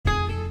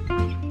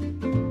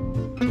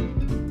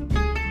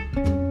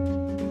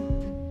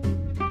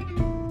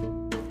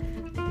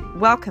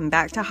Welcome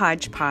back to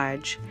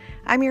Hodgepodge.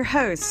 I'm your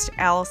host,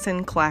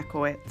 Allison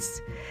Klakowitz.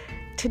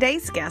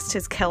 Today's guest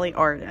is Kelly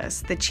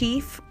Artis, the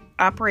Chief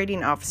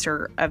Operating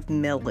Officer of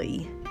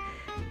Millie.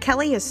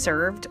 Kelly has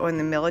served on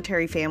the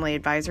Military Family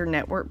Advisor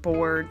Network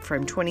Board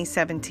from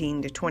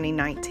 2017 to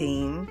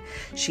 2019.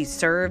 She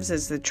serves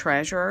as the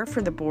treasurer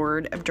for the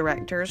Board of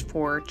Directors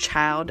for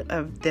Child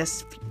of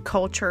This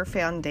Culture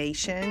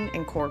Foundation,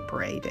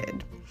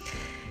 Incorporated.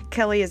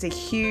 Kelly is a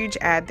huge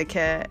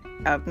advocate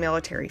of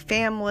military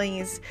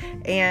families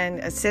and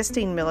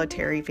assisting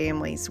military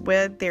families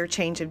with their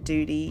change of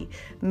duty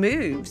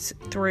moves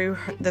through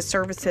the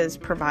services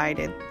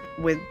provided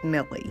with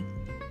Millie.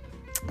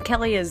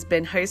 Kelly has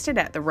been hosted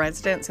at the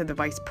residence of the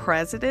Vice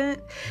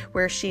President,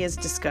 where she has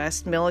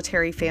discussed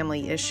military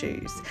family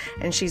issues,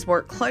 and she's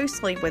worked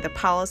closely with a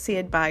policy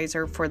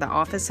advisor for the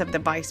Office of the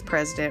Vice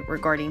President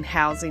regarding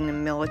housing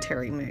and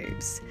military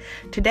moves.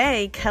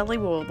 Today, Kelly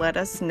will let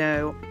us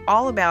know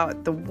all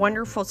about the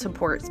wonderful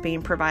supports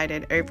being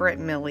provided over at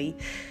Millie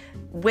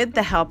with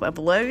the help of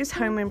Lowe's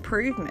Home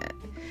Improvement,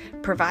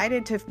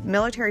 provided to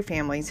military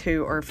families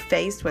who are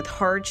faced with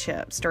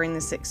hardships during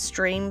this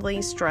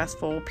extremely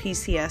stressful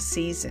PCS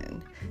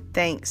season,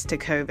 thanks to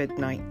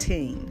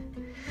COVID-19.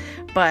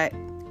 But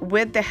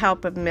with the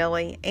help of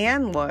Millie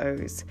and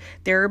Lowe's,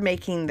 they're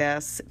making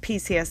this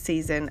PCS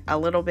season a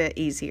little bit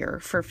easier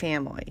for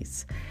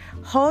families.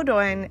 Hold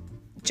on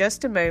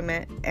just a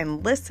moment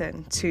and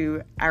listen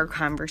to our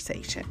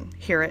conversation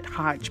here at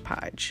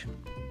Hodgepodge.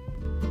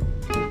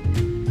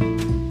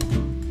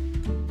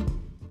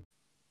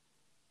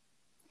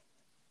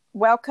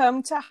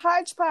 Welcome to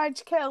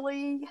Hodgepodge,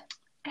 Kelly.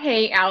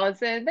 Hey,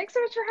 Allison. Thanks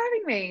so much for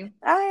having me.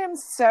 I am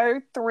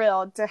so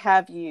thrilled to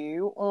have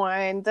you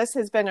on. This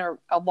has been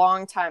a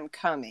long time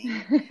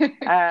coming.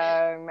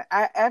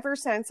 Ever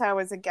since I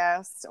was a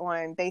guest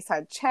on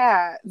Bayside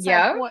Chat,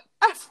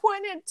 I've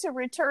wanted to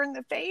return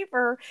the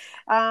favor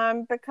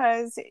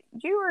because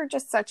you are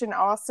just such an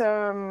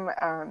awesome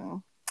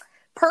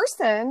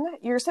person.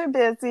 You're so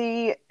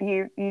busy.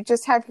 You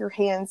just have your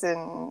hands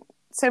in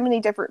so many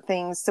different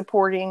things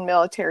supporting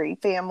military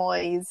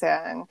families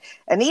and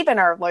even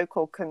our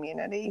local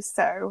community.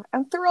 So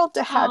I'm thrilled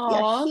to have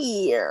you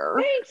here.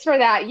 Thanks for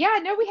that. Yeah,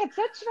 no, we had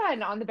such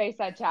fun on the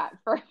Bayside Chat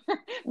for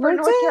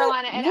North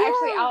Carolina. And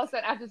actually,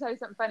 Allison, I have to tell you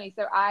something funny.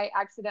 So I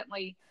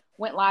accidentally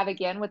went live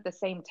again with the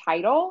same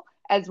title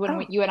as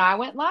when you and I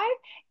went live.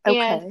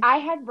 And I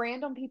had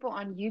random people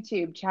on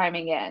YouTube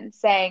chiming in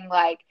saying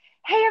like,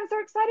 hey, I'm so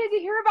excited to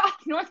hear about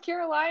North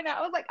Carolina.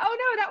 I was like, oh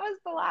no, that was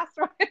the last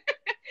one.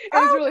 It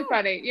was really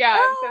funny. Yeah.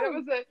 So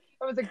it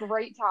was a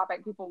great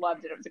topic. People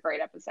loved it. It was a great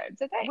episode.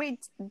 So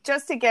thanks.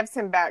 Just to give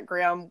some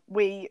background,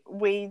 we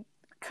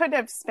could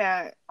have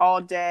spent all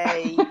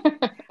day,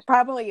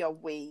 probably a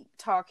week,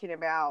 talking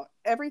about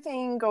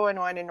everything going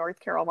on in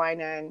North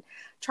Carolina and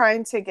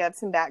trying to give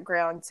some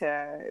background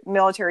to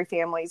military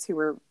families who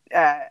were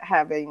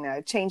having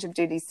a change of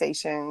duty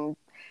station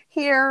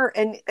here,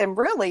 and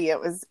really it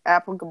was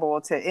applicable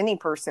to any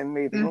person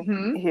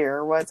moving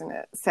here, wasn't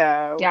it?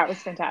 So yeah, it was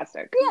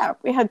fantastic. Yeah,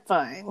 we had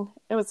fun.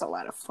 It was a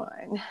lot of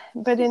fun.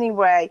 But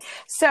anyway,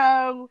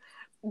 so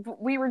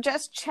we were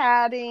just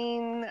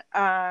chatting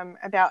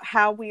about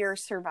how we are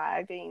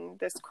surviving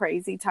this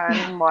crazy time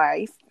in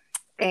life.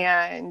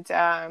 And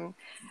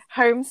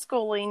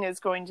homeschooling is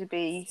going to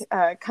be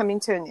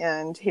coming to an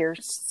end here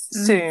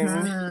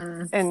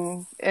soon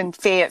in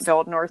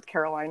Fayetteville, North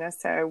Carolina.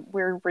 So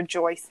we're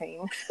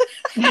rejoicing.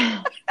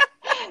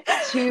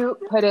 To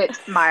put it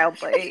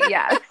mildly,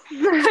 yes.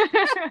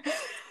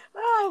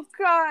 Oh,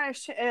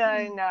 gosh.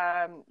 And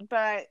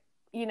but,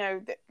 you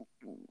know,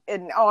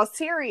 in all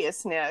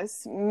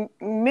seriousness,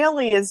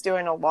 Millie is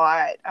doing a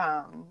lot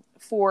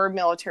for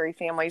military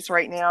families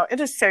right now. It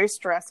is so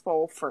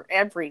stressful for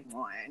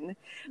everyone,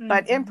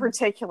 but in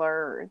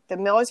particular, the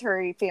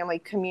military family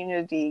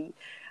community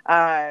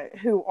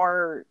who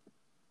are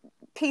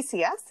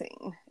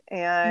PCSing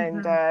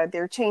and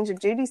their change of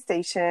duty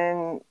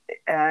station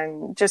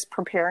and just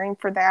preparing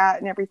for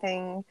that and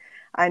everything.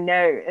 I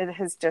know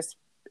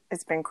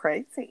it's been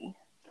crazy.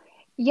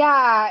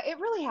 Yeah, it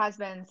really has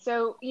been.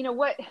 So, you know,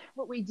 what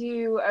we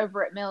do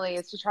over at Millie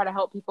is to try to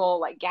help people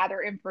like gather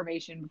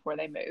information before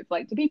they move,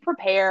 like to be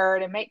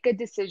prepared and make good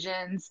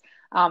decisions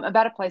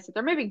about a place that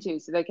they're moving to.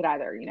 So they could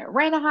either, you know,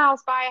 rent a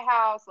house, buy a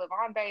house, live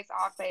on base,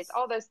 off base,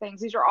 all those things.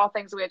 These are all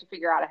things we have to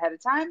figure out ahead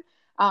of time.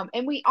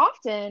 And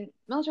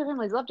military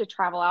families love to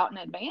travel out in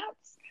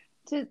advance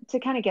to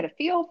kind of get a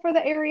feel for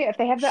the area if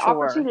they have the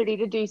opportunity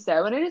to do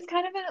so. And it is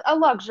kind of a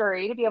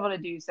luxury to be able to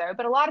do so.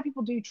 But a lot of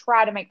people do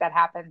try to make that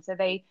happen. So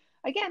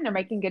they're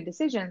making good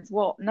decisions.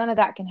 Well, none of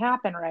that can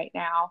happen right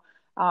now.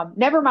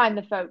 Never mind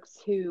the folks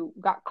who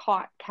got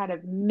caught kind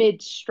of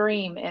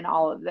midstream in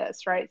all of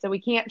this, right? So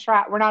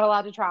we're not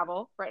allowed to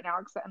travel right now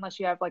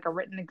unless you have like a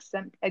written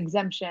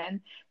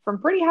exemption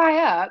from pretty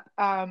high up.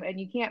 And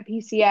you can't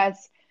PCS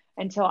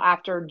until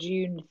after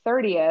June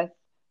 30th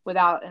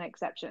without an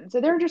exception. So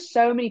there are just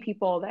so many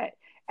people that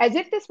as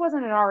if this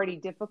wasn't an already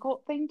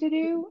difficult thing to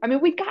do. I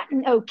mean, we've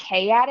gotten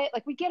okay at it.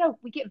 Like we get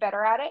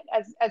better at it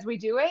as we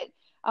do it.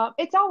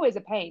 It's always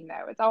a pain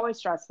though. It's always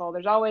stressful.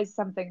 There's always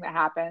something that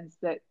happens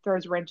that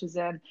throws wrenches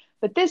in.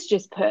 But this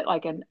just put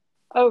like an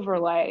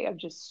overlay of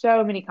just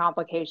so many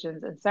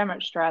complications and so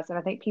much stress. And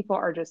I think people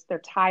are just they're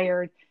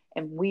tired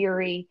and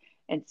weary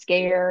and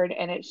scared,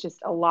 and it's just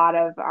a lot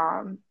of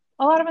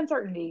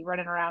uncertainty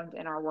running around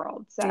in our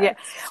world. So yeah,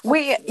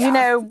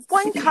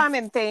 one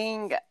common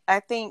thing I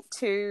think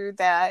too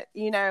that,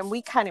 and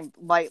we kind of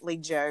lightly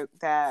joke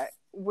that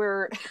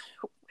we're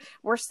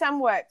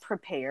somewhat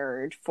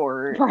prepared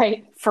for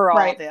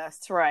all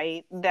this,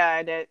 right?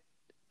 That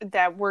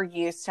we're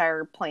used to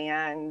our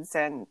plans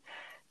and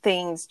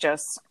things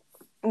just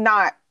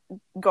not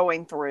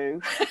going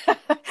through,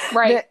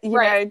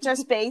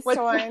 just based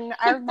on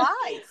our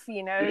life,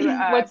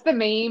 what's the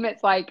meme?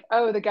 It's like,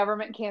 oh, the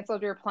government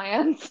canceled your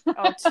plans.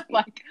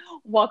 Like,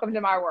 welcome to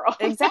my world.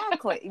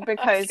 Exactly,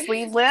 because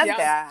we live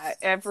that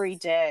every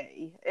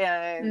day,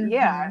 and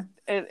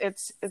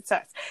it's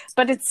us.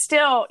 But it's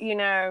still,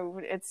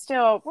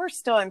 we're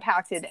still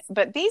impacted.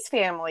 But these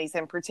families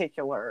in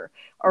particular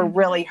are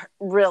really,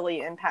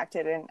 really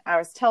impacted. And I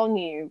was telling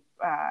you,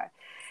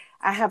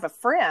 I have a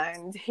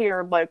friend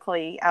here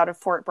locally out of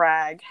Fort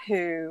Bragg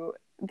who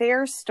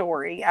their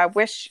story, I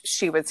wish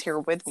she was here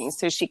with me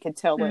so she could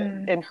tell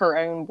it in her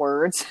own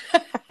words.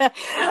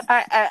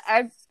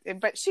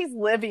 But she's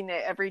living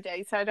it every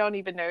day. So I don't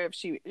even know if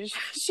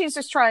she's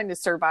just trying to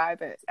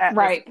survive it at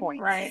this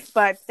point. Right.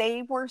 But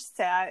they were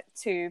set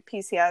to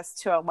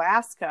PCS to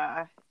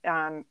Alaska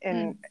at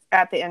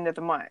the end of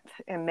the month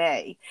in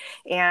May.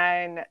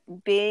 And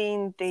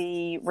being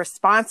the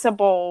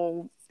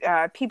responsible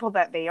people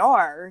that they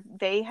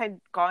had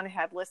gone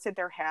ahead, listed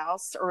their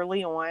house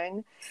early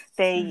on.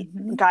 They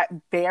got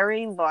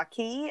very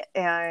lucky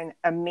and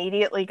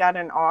immediately got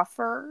an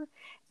offer,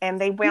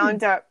 and they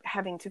wound up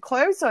having to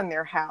close on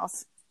their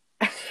house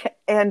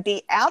and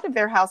be out of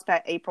their house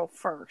by April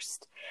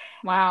 1st.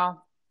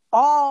 Wow.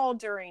 All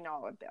during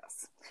all of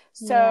this.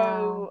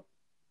 So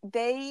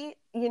they,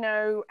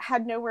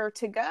 had nowhere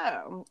to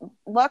go.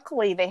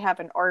 Luckily, they have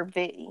an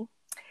RV.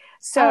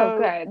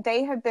 So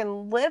they have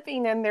been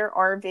living in their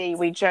RV,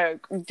 we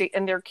joke,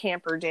 in their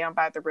camper down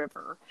by the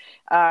river,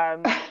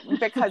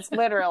 because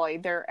literally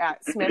they're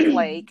at Smith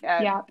Lake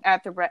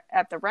at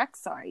the rec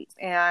site.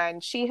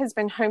 And she has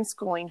been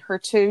homeschooling her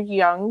 2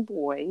 young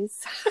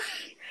boys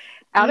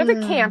out of a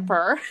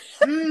camper.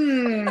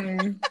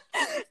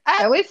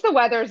 At least the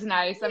weather's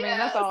nice. I mean,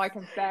 that's all I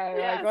can say.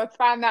 Yes. Like, let's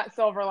find that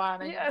silver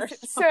lining. Yes.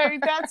 So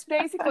that's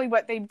basically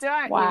what they've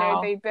done. Wow.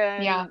 They've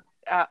been...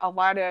 a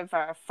lot of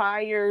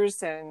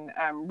fires and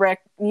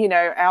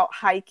out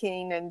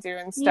hiking and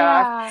doing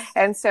stuff.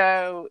 And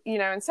so,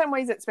 in some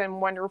ways it's been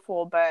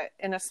wonderful, but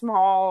in a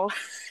small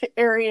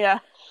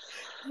area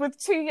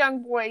with 2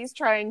 young boys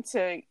trying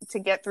to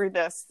get through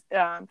this.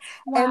 And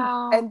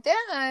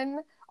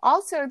then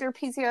also their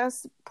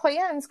PCS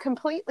plans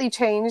completely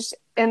changed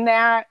in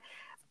that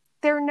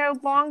they're no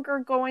longer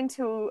going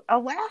to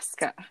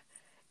Alaska.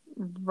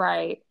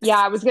 Right. Yeah,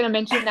 I was going to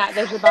mention that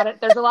there's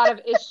a lot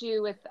of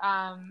issue with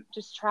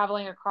just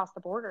traveling across the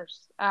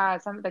borders.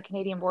 Some of the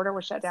Canadian border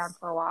was shut down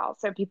for a while,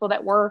 so people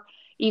that were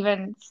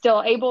even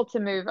still able to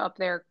move up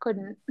there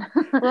couldn't,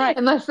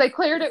 unless they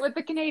cleared it with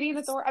the Canadian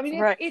authority. I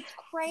mean, it's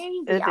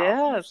crazy. It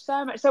is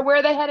so much. So where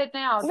are they headed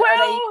now?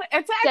 Well,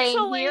 it's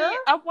actually. Here?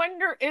 I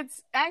wonder.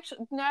 It's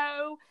actually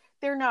no,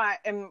 they're not.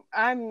 And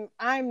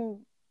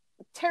I'm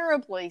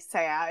terribly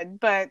sad,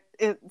 but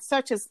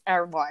such is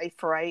our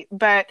life, right?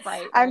 But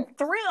I'm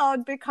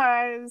thrilled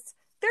because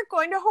they're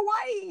going to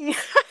Hawaii.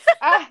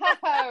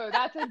 Oh,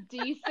 that's a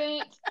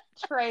decent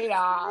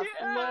trade-off.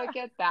 Yeah. Look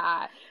at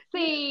that.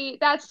 See,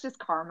 that's just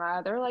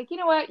karma. They're like, you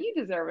know what? You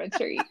deserve a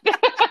treat.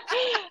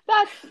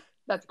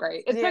 That's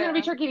great. It's still going to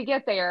be tricky to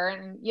get there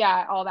and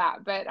all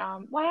that. But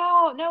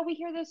wow, no, we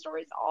hear those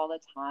stories all the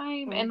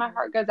time. And my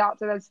heart goes out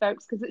to those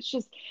folks because it's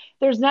just,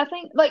 there's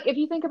nothing, like if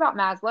you think about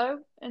Maslow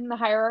and the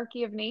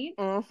hierarchy of needs,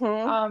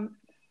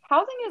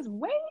 housing is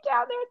way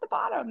down there at the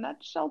bottom.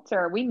 That's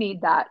shelter. We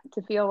need that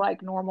to feel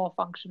like normal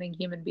functioning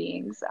human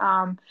beings.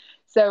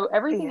 So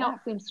everything else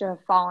seems to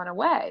have fallen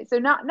away.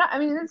 So I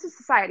mean, this is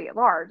society at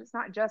large. It's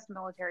not just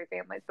military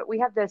families, but we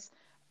have this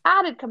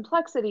added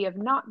complexity of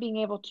not being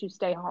able to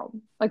stay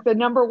home. Like the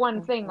number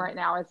one thing right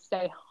now is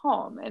stay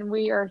home, and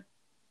we are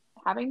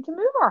having to move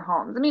our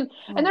homes. I mean,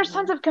 and there's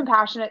tons of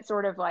compassionate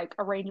sort of like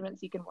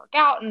arrangements you can work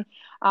out, and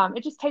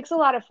it just takes a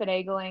lot of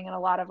finagling and a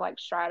lot of like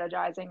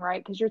strategizing,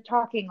 right? Because you're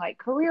talking like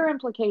career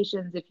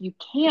implications if you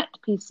can't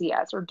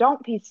PCS or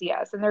don't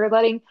PCS, and they're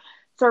letting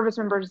service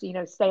members,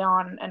 stay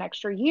on an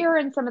extra year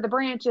in some of the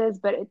branches,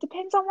 but it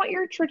depends on what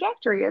your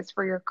trajectory is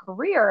for your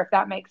career, if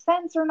that makes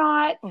sense or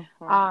not.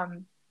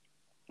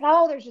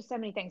 There's just so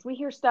many things. We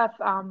hear stuff,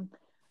 a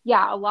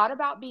lot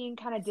about being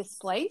kind of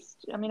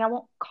displaced. I mean, I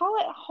won't call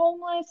it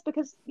homeless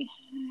because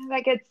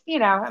like it's,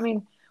 I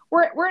mean,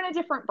 we're in a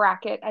different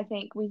bracket. I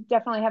think we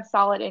definitely have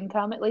solid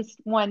income, at least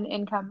one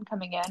income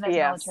coming in as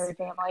Yes. military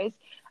families.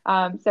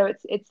 So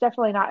it's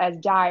definitely not as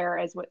dire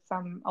as what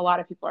a lot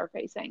of people are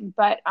facing,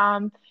 but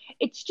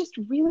it's just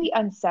really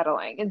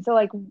unsettling. And so,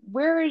 like,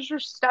 where is your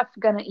stuff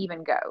gonna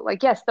even go?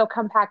 Like, yes, they'll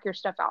come pack your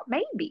stuff out,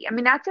 maybe. I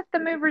mean, that's if the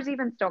movers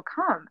even still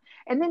come.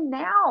 And then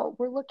now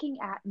we're looking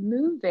at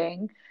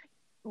moving.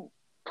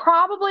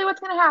 Probably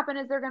what's going to happen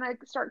is they're going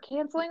to start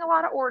canceling a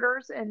lot of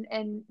orders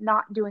and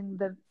not doing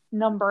the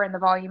number and the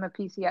volume of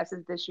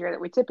PCSs this year that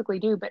we typically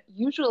do. But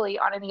usually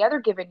on any other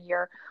given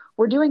year,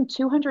 we're doing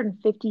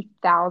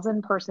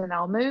 250,000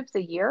 personnel moves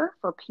a year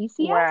for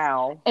PCS.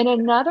 Wow. And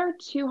another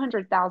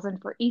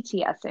 200,000 for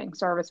ETSing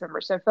service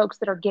members. So folks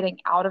that are getting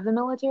out of the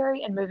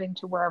military and moving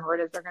to wherever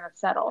it is they're going to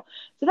settle.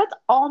 So that's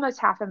almost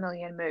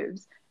 500,000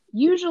 moves,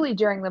 usually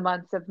during the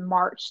months of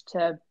March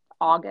to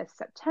August,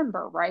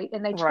 September, right?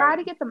 And they try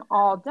to get them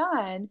all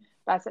done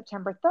by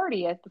September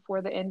 30th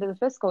before the end of the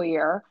fiscal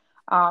year.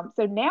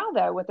 So now,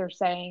 though, what they're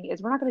saying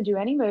is we're not going to do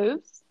any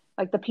moves.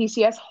 Like the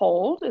PCS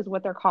hold is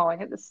what they're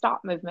calling it. The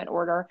stop movement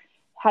order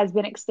has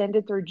been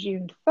extended through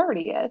June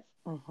 30th.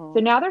 So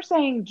now they're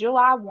saying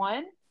July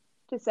 1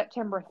 to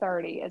September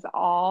 30 is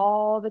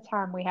all the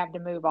time we have to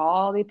move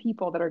all the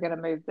people that are going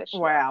to move this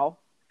year. Wow.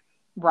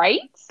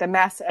 Right? The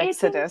mass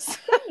exodus.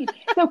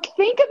 So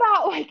think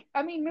about, like,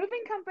 I mean,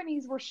 moving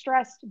companies were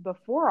stressed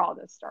before all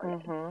this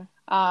started.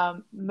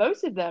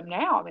 Most of them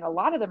now, I mean, a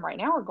lot of them right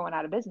now are going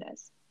out of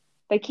business.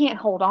 They can't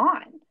hold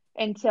on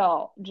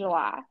until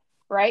July,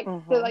 right?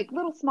 So like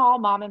little small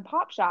mom and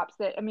pop shops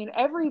that, I mean,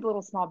 every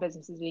little small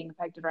business is being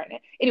affected right now.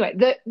 Anyway,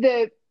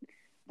 the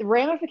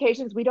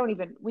ramifications, we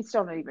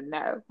still don't even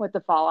know what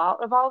the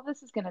fallout of all of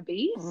this is going to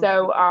be.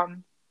 So,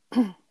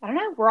 I don't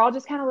know. We're all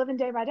just kind of living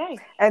day by day.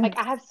 And like,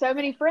 I have so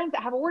many friends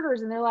that have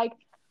orders and they're like,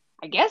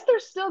 I guess they're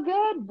still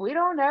good. We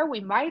don't know.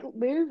 We might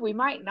move. We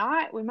might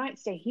not. We might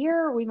stay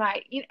here. We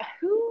might,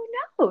 who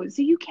knows?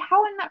 So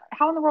how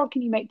in the world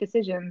can you make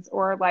decisions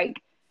or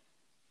like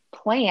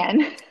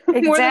plan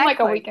more than like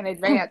a week in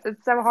advance?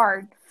 It's so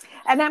hard.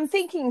 And I'm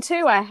thinking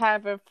too, I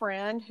have a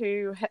friend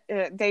who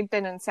they've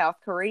been in South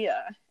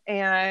Korea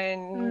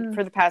and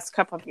for the past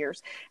couple of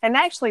years, and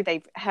actually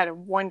they've had a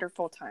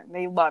wonderful time.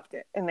 They loved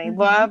it, and they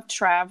loved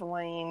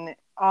traveling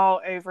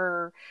all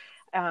over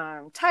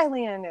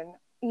Thailand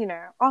and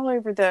all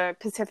over the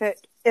Pacific,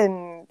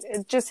 and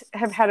just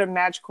have had a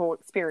magical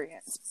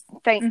experience,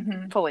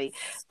 thankfully.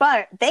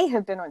 But they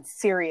have been on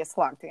serious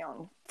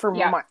lockdown for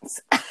months.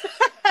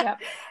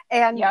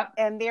 And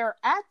they're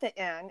at the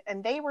end,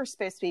 and they were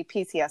supposed to be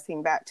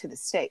PCSing back to the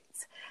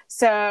States.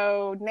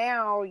 So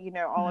now,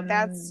 all of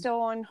that's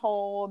still on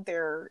hold.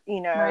 They're,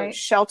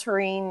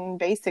 sheltering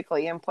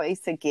basically in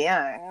place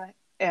again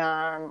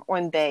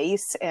on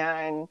base.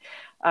 And,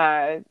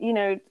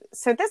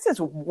 so this is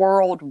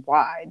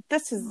worldwide.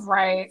 This is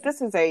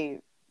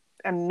a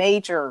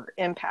major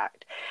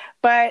impact.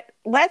 But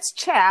let's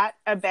chat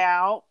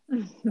about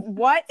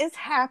what is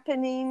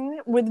happening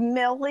with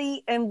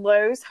Millie and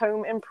Lowe's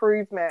Home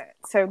Improvement.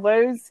 So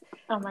Lowe's,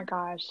 oh my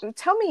gosh,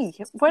 tell me,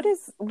 what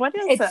is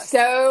it's this?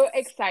 So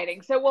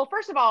exciting. So, well,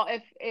 first of all,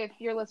 if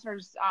your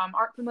listeners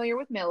aren't familiar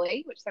with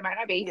Millie, which they might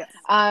not be,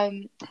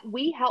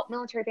 we help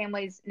military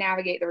families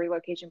navigate the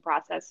relocation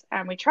process,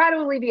 and we try to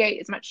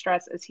alleviate as much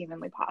stress as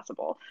humanly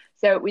possible.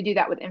 So we do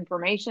that with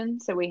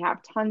information. So we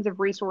have tons of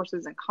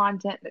resources and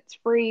content that's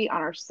free on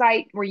our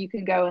site where you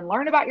can go and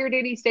learn about your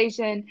duty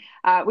station.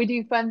 We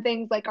do fun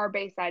things like our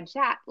Bayside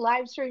Chat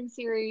live stream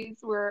series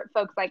where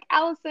folks like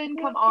Allison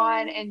come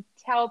on and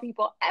tell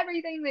people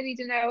everything they need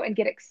to know and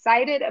get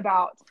excited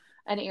about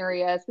an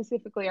area.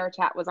 Specifically, our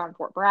chat was on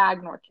Fort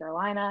Bragg, North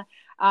Carolina.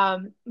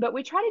 But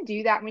we try to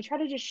do that, and we try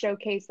to just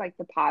showcase like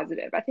the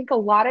positive. I think a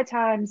lot of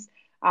times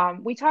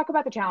we talk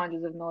about the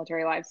challenges of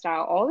military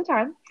lifestyle all the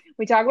time.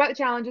 We talk about the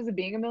challenges of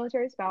being a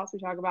military spouse. We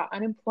talk about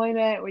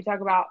unemployment. We talk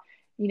about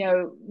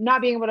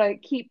not being able to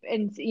keep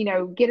and,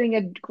 getting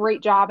a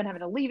great job and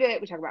having to leave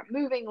it. We talk about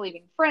moving,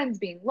 leaving friends,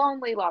 being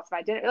lonely, loss of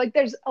identity. Like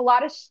there's a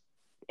lot of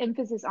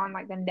emphasis on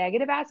like the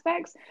negative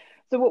aspects.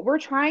 So what we're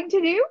trying to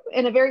do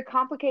in a very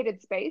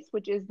complicated space,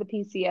 which is the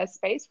PCS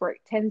space where it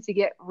tends to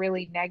get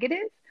really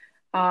negative,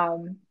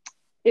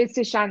 is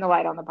to shine the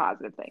light on the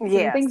positive things,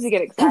 the things to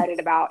get excited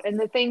about, and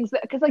the things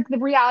that, because like the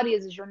reality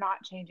is you're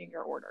not changing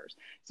your orders.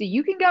 So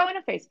you can go in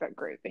a Facebook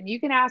group and you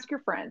can ask your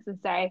friends and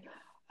say,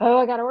 oh,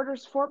 I got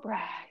orders for Fort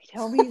Bragg.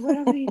 Tell me what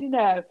I need to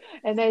know.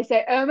 And they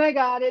say, oh my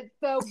God, it's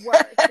the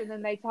worst. And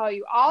then they tell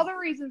you all the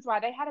reasons why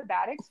they had a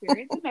bad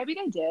experience, and maybe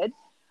they did.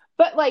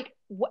 But like,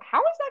 how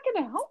is that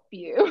going to help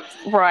you?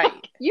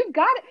 Right. You've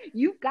got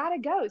to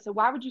go. So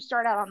why would you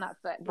start out on that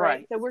foot?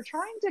 Right. So we're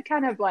trying to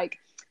kind of like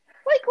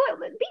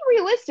be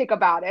realistic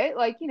about it.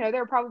 Like,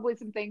 there are probably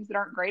some things that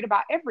aren't great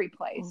about every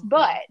place,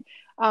 but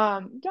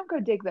don't go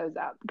dig those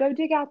up. Go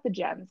dig out the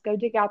gems. Go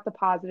dig out the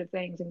positive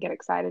things and get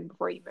excited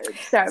before you move.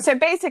 So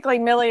basically,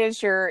 Millie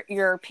is your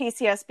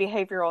PCS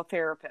behavioral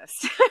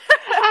therapist.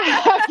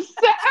 I love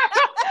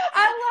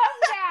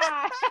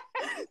that.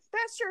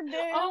 That's your new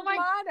Oh my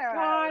God,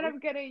 motto. I'm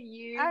gonna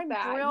use I'm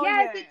that. Yes,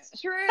 brilliant.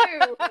 it's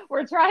true.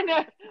 We're trying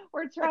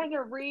to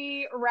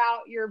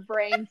reroute your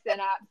brain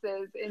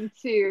synapses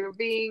into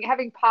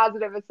having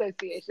positive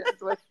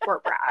associations with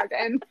Fort Bragg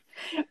and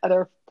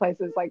other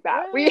places like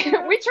that. We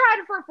tried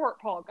it for Fort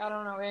Polk. I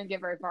don't know, we didn't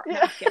get very far. No,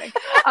 I'm just kidding.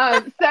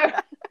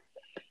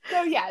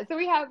 So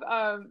we have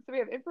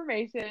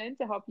information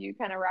to help you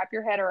kind of wrap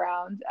your head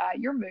around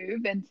your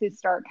move and to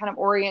start kind of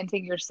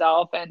orienting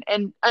yourself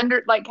and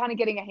under like kind of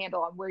getting a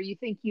handle on where you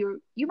think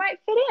you might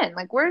fit in.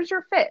 Like, where's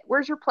your fit?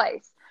 Where's your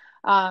place?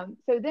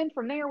 So then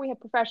from there, we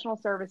have professional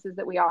services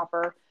that we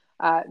offer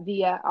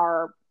via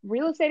our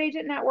real estate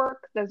agent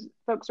network. Those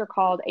folks are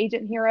called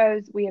Agent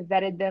Heroes. We have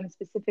vetted them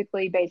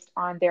specifically based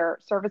on their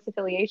service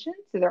affiliation.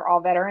 So they're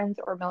all veterans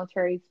or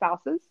military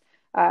spouses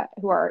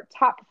who are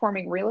top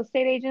performing real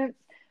estate agents.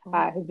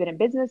 Who've been in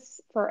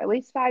business for at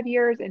least 5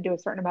 years and do a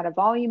certain amount of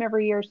volume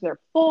every year. So they're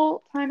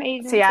full-time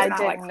agents. See, I not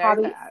didn't like know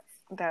hobby.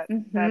 that's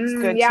good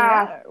to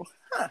know.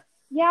 Huh.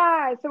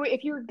 Yeah. So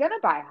if you're going to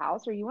buy a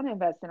house or you want to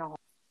invest in a home.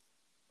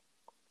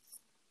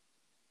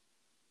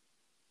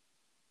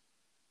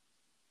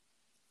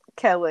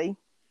 Kelly.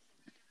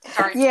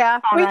 Sorry. Yeah,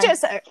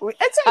 it's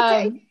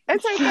okay.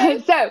 It's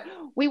okay. So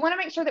we want to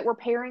make sure that we're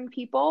pairing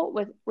people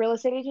with real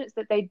estate agents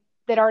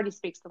that already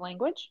speaks the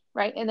language,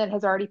 right? And that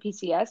has already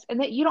PCS, and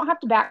that you don't have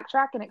to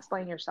backtrack and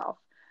explain yourself.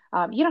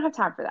 You don't have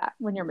time for that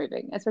when you're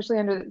moving, especially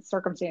under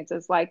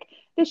circumstances like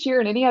this year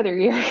and any other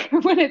year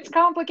when it's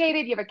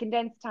complicated. You have a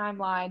condensed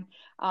timeline,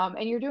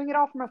 and you're doing it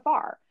all from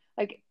afar.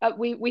 Like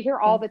we hear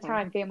all the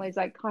time, families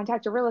like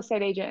contact a real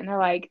estate agent, and they're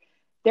like,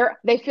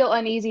 they feel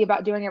uneasy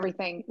about doing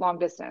everything long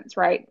distance,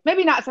 right?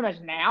 Maybe not so much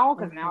now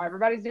because now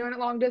everybody's doing it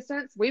long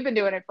distance. We've been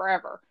doing it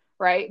forever,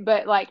 right?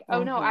 But like,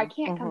 oh no, I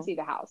can't come see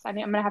the house. I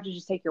mean, I'm gonna have to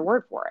just take your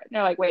word for it. And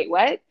they're like, wait,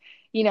 what?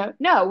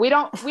 No, we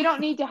don't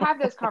need to have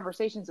those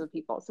conversations with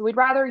people. So we'd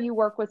rather you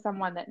work with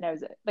someone that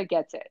knows it, that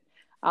gets it,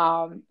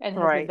 and has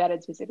been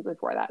vetted specifically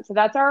for that. So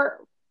that's our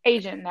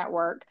agent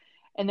network.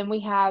 And then we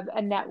have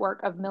a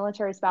network of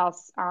military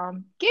spouse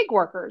gig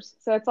workers.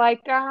 So it's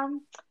like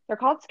they're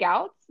called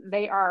scouts.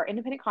 They are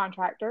independent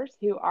contractors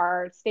who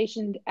are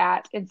stationed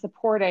at and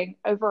supporting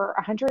over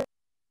 100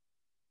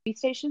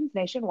 stations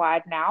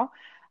nationwide now.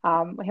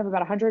 We have about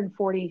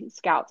 140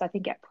 scouts, I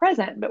think, at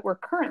present, but we're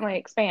currently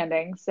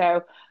expanding.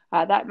 So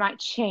that might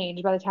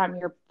change by the time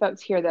your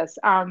folks hear this.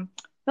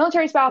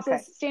 Military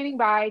spouses standing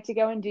by to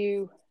go and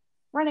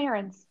run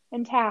errands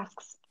and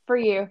tasks for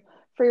you,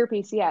 for your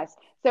PCS.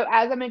 So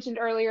as I mentioned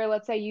earlier,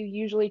 let's say you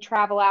usually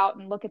travel out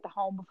and look at the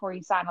home before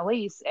you sign a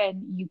lease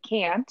and you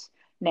can't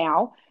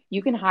now,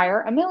 you can hire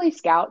a Millie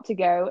Scout to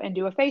go and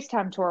do a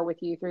FaceTime tour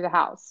with you through the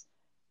house.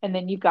 And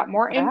then you've got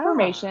more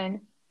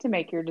information to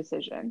make your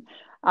decision.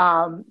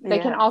 They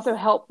can also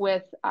help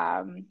with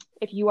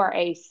if you are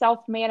a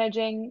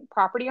self-managing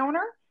property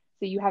owner,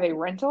 so you have a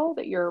rental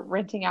that you're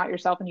renting out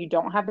yourself and you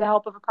don't have the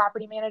help of a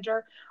property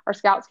manager, our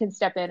scouts can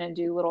step in and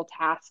do little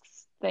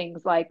tasks,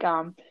 things like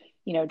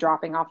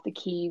dropping off the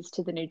keys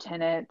to the new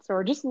tenants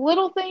or just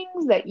little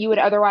things that you would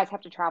otherwise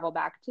have to travel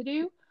back to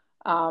do.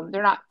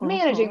 They're not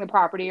managing the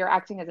property or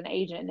acting as an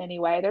agent in any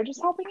way. They're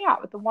just helping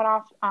out with the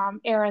one-off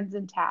errands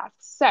and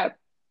tasks. So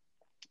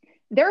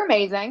they're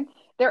amazing.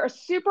 They're a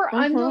super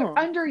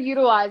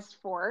underutilized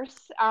force.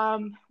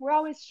 We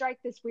always strike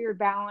this weird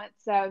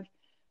balance of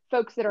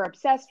folks that are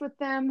obsessed with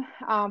them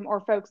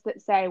or folks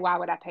that say, why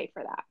would I pay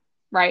for that?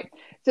 Right.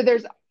 So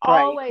there's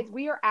always,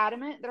 we are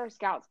adamant that our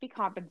scouts be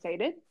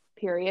compensated,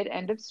 period,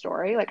 end of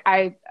story. Like,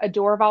 I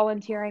adore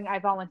volunteering. I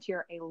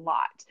volunteer a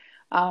lot.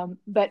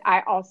 But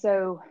I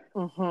also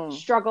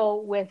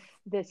struggle with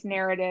this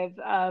narrative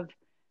of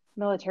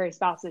military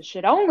spouses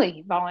should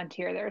only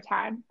volunteer their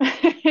time.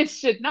 It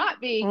should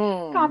not be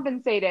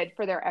compensated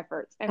for their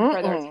efforts and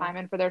for their time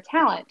and for their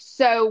talent.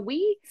 So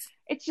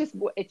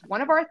it's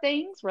one of our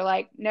things. We're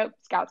like, nope,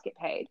 scouts get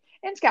paid,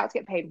 and scouts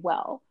get paid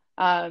well.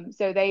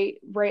 So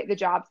the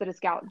jobs that a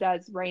scout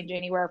does range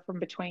anywhere from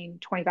between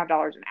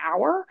 $25 an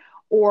hour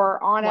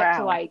or on up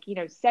to like,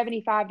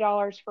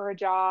 $75 for a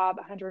job,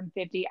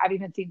 $150. I've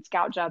even seen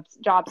scout jobs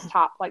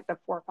top like the $400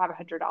 or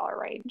 $500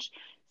 range.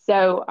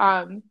 So,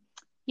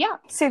 yeah.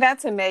 See,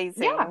 that's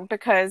amazing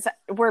because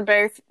we're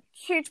both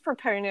huge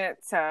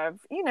proponents of,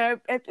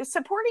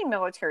 supporting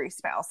military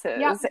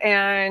spouses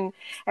and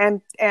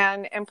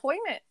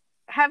employment.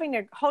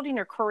 Holding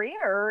a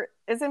career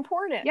is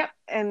important. Yep.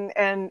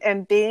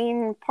 And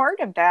being part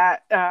of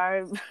that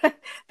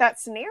that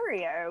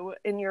scenario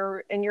in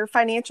your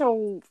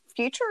financial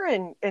future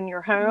and in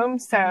your home.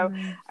 So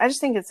I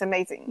just think it's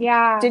amazing.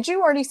 Yeah. Did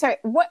you already say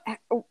what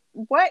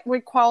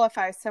would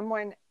qualify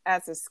someone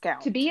as a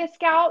scout? To be a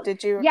scout?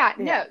 Did you? Yeah.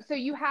 No. So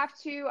you have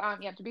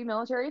to be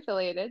military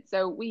affiliated.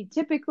 So we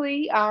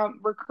typically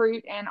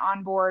recruit and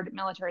onboard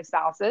military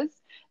spouses.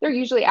 They're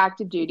usually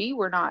active duty.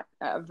 We're not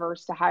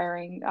averse to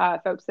hiring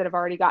folks that have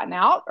already gotten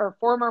out or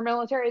former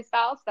military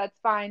spouse. That's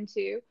fine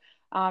too.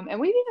 And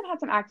we've even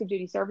had some active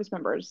duty service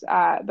members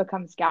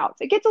become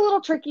scouts. It gets a little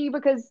tricky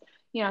because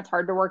it's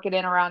hard to work it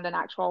in around an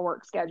actual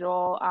work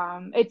schedule.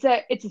 It's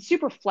a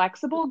super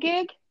flexible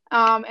gig.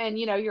 And,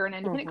 you're an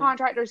independent Mm-hmm.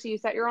 contractor, so you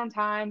set your own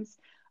times.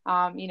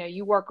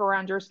 You work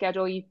around your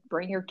schedule. You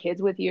bring your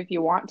kids with you if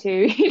you want to,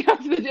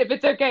 if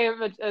it's okay,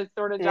 if it's a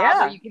sort of job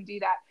where Yeah. you can do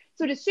that.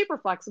 So it is super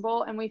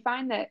flexible. And we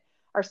find that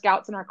our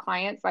scouts and our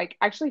clients like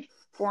actually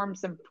form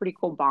some pretty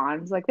cool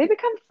bonds. Like they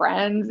become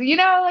friends,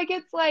 like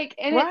it's like,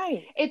 and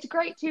Right. it's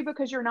great too,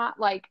 because you're not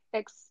like,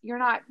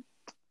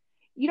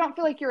 you don't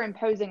feel like you're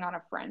imposing on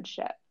a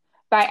friendship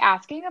by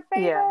asking a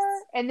favor Yes.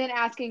 and then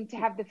asking to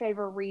have the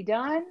favor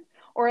redone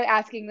or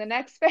asking the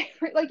next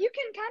favor. Like you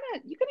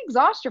can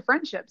exhaust your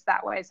friendships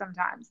that way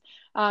sometimes.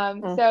 So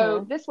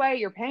Mm-hmm. this way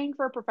you're paying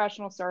for a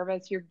professional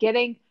service, you're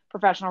getting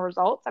professional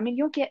results. I mean,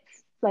 you'll get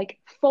like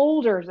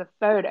folders of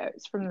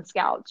photos from the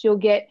scouts. You'll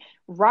get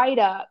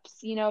write-ups,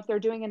 if they're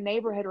doing a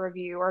neighborhood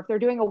review or if they're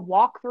doing a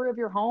walkthrough of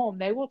your home,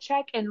 they will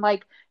check and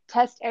like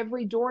test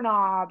every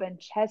doorknob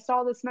and test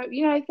all the smoke,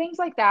 things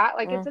like that.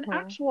 Like it's an Mm-hmm.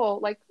 actual,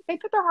 like they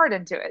put their heart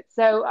into it.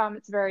 So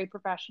it's very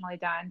professionally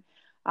done.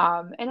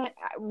 And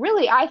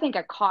really, I think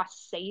a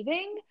cost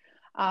saving.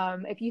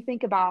 If you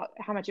think about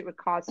how much it would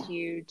cost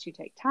you to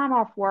take time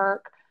off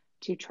work,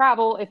 to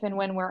travel, if and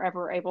when we're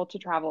ever able to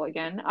travel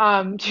again,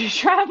 to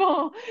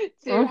travel,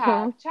 to Mm-hmm.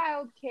 have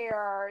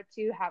childcare,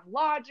 to have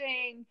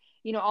lodging,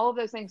 all of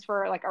those things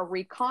for like a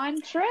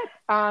recon trip.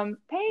 Paying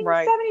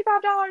Right.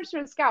 $75 to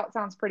a scout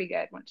sounds pretty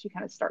good once you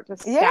kind of start to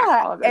stack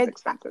Yeah. all of those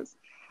expenses.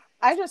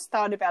 I just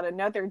thought about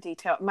another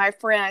detail. My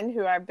friend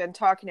who I've been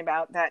talking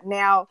about that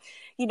now,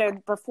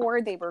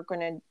 before they were going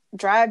to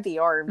drive the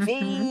Mm-hmm.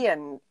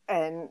 RV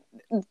and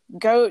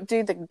go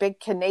do the big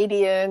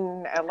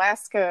Canadian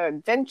Alaska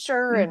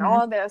adventure and Mm-hmm.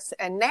 all this,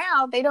 and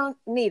now they don't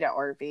need an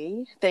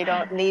RV. They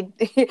don't need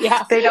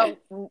Yeah. they don't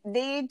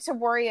need to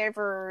worry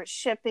over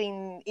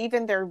shipping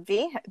even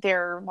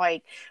they're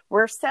like,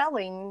 we're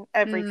selling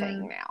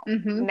everything now.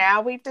 Mm-hmm.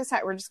 Now we've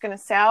decided we're just going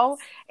to sell,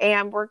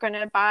 and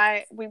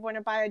we want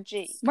to buy a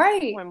Jeep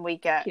Right. when we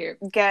Cute.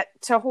 get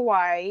to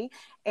Hawaii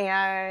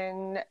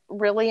and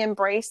really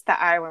embrace the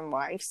island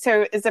life.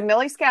 So as a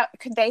Millie Scout,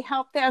 could they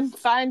help them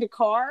find a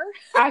car?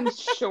 I'm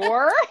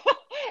sure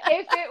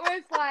if it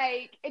was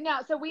like, no,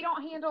 so we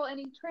don't handle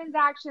any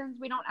transactions.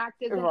 We don't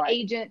act as an Right.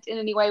 agent in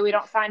any way. We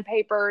don't sign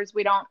papers.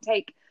 We don't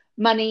take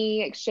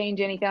money,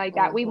 exchange anything like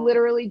that. We Mm-hmm.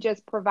 literally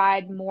just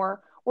provide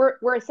more.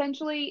 We're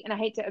essentially, and I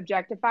hate to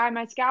objectify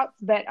my scouts,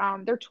 but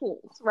they're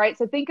tools, right?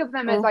 So think of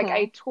them as like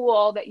a Mm-hmm.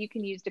 tool that you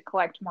can use to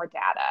collect more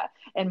data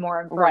and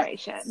more Right.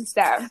 information.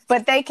 So,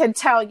 But they could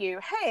tell you,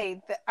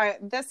 hey,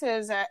 this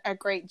is a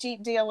great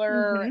Jeep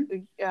dealer.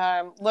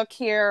 mhm. Look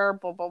here,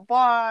 blah, blah,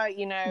 blah,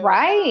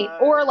 Right.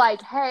 Or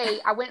like, hey,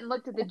 I went and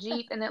looked at the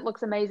Jeep and it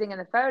looks amazing in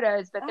the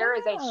photos, but there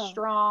is a ah,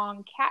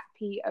 strong cat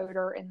pee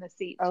odor in the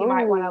seats you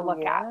might want to oh,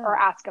 look at or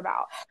yeah. ask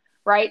about.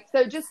 Right.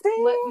 So just See?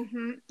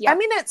 I yep.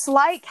 mean, it's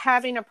like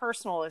having a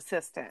personal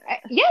assistant.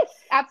 Yes,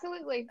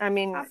 absolutely. I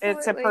mean, it's a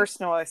Absolutely.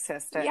 personal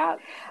assistant. Yep.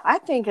 I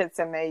think it's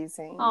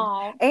amazing.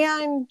 Oh,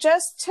 And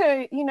just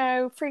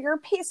to, for your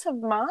peace of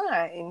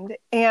mind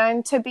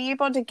and to be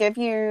able to give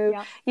you,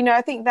 yep.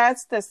 I think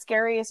that's the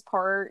scariest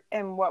part.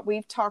 And what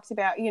we've talked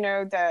about,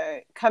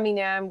 the coming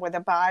in with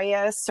a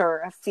bias or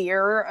a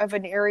fear of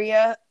an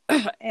area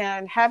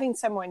and having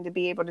someone to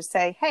be able to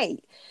say,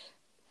 hey,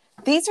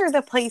 these are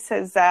the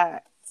places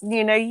that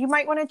you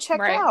might want to check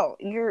Right. out.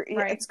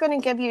 Right. It's going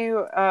to give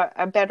you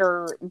a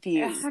better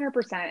view.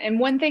 100%. And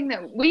one thing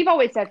that we've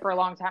always said for a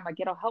long time, like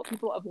it'll help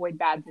people avoid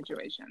bad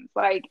situations.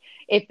 Like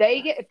if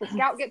the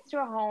scout gets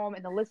to a home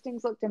and the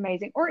listings looked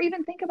amazing, or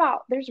even think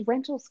about there's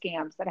rental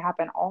scams that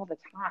happen all the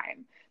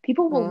time.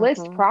 People will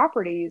list Mm-hmm.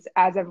 properties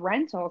as of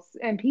rentals,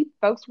 and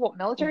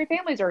military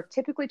families are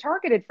typically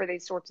targeted for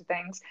these sorts of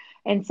things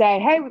and say,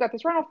 hey, we got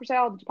this rental for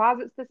sale, the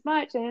deposit's this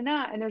much, and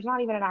there's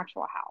not even an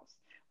actual house.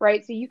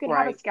 Right. So you could have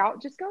a Right.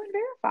 scout just go and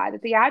verify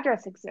that the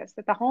address exists,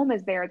 that the home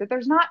is there, that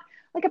there's not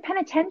like a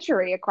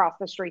penitentiary across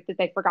the street that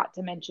they forgot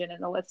to mention in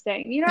the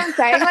listing. You know what I'm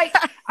saying? Like,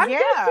 I'm Yeah.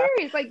 dead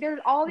serious. Like,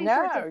 there's all these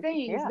sorts of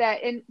things Yeah.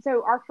 and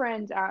so our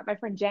friend, my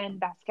friend Jen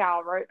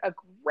Pascal wrote a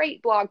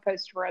great blog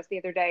post for us the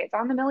other day. It's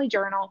on the Millie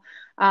Journal.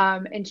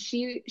 And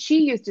she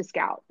used a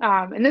scout.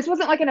 And this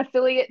wasn't like an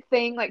affiliate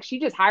thing. Like,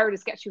 she just hired a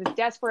scout. She was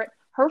desperate.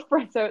 Her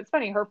friend, so it's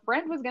funny, her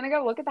friend was going to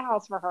go look at the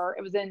house for her.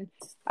 It was in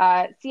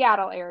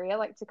Seattle area,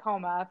 like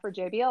Tacoma for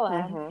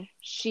JBLM. Mm-hmm.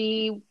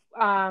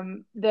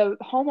 The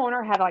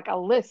homeowner had like a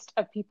list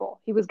of people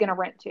he was going to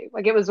rent to.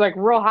 Like it was like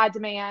real high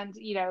demand,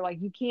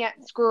 like you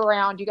can't screw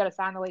around. You got to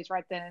sign the lease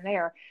right then and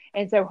there.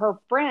 And so her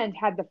friend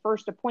had the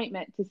first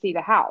appointment to see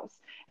the house.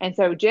 And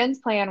so Jen's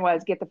plan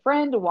was get the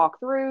friend to walk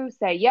through,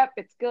 say, yep,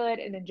 it's good.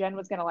 And then Jen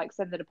was going to like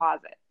send the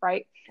deposit,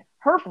 right?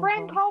 Her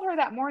friend Mm-hmm. called her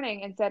that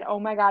morning and said, oh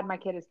my God, my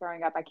kid is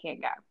throwing up. I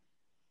can't go.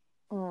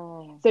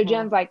 Mm-hmm. So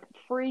Jen's like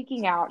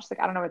freaking out. She's like,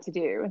 I don't know what to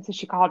do. And so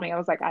she called me. I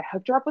was like, I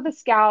hooked her up with a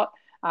scout.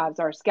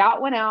 So our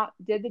scout went out,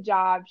 did the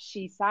job.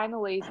 She signed the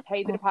lease,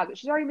 paid the deposit.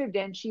 She's already moved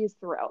in. She is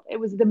thrilled. It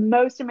was the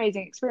most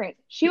amazing experience.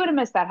 She would have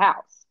missed that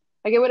house.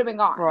 Like it would have been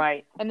gone.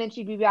 Right. And then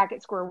she'd be back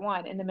at square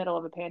one in the middle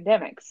of a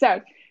pandemic.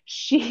 So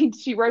she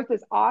wrote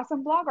this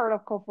awesome blog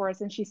article for us.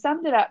 And she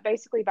summed it up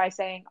basically by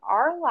saying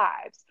our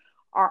lives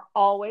are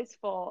always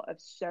full of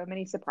so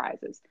many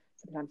surprises.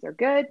 Sometimes they're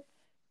good,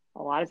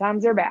 a lot of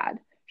times they're bad.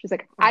 She's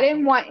like, I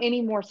didn't want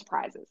any more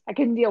surprises. I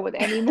couldn't deal with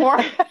any more.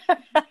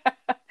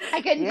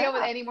 I couldn't deal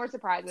with any more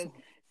surprises.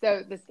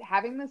 So this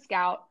having the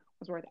scout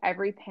was worth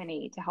every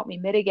penny to help me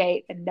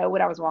mitigate and know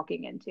what I was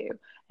walking into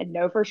and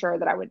know for sure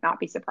that I would not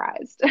be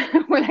surprised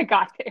when I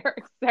got there.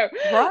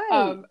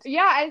 So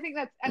yeah, I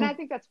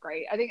think that's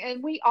great. I think,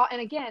 and we all,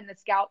 and again, the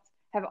scouts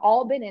have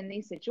all been in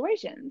these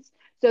situations.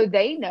 So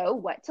they know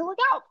what to look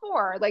out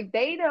for. Like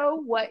they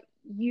know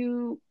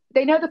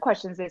they know the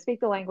questions, they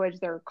speak the language,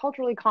 they're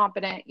culturally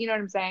competent. You know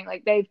what I'm saying?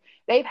 Like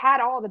they've had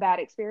all the bad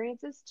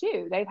experiences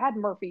too. They've had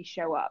Murphy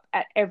show up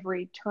at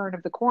every turn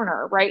of the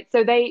corner, right?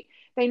 So they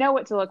know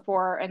what to look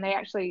for, and they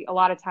actually a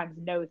lot of times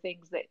know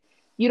things that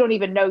you don't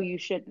even know you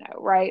should know,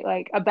 right?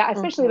 Like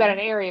especially about an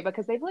area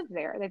because they've lived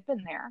there, they've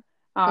been there.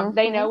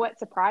 They know what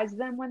surprised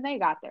them when they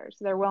got there,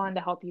 so they're willing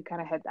to help you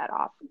kind of head that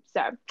off.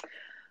 So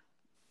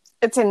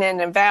it's an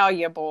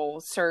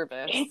invaluable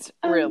service. It's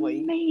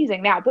really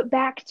amazing. Now, but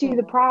back to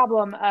the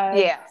problem of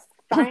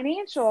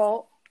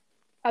financial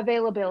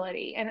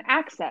availability and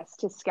access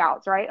to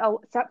scouts, right?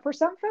 So for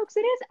some folks,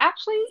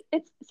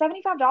 it's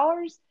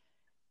 $75.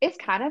 It's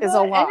kind of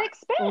an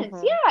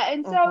expense. Yeah.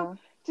 And so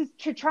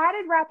to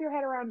try to wrap your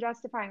head around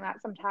justifying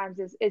that sometimes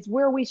is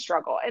where we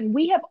struggle. And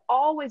we have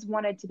always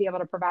wanted to be able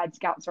to provide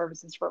scout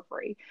services for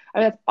free. I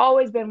mean, that's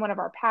always been one of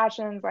our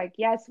passions. Like,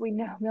 yes, we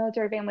know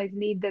military families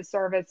need this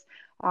service,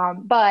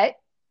 but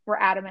we're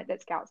adamant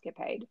that scouts get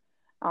paid.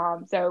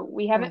 So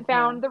we haven't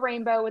found the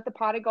rainbow with the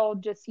pot of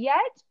gold just yet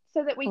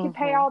so that we can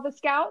pay all the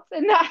scouts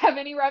and not have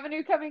any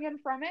revenue coming in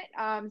from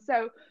it.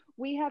 So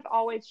we have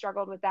always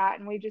struggled with that.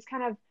 And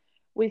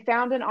we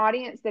found an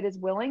audience that is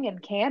willing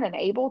and can and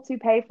able to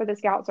pay for the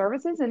scout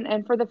services.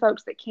 And for the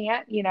folks that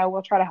can't,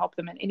 we'll try to help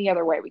them in any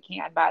other way we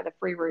can by the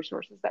free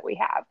resources that we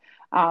have.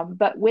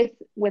 But when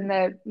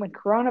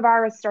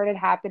coronavirus started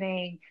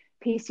happening,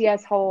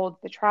 PCS holds,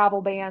 the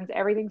travel bans,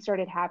 everything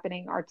started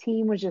happening, our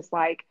team was just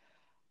like,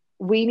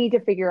 we need to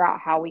figure out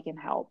how we can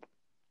help.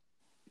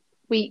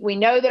 We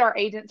know that our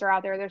agents are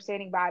out there, they're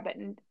standing by, but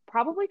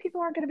probably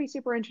people aren't going to be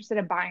super interested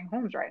in buying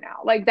homes right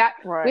now. Like that,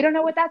 we don't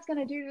know what that's going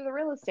to do to the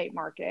real estate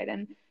market.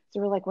 And so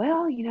we're like,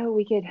 well,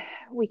 we could,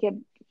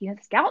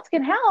 scouts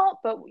can help,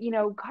 but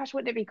gosh,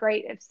 wouldn't it be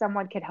great if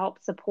someone could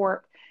help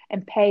support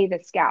and pay the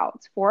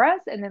scouts for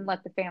us and then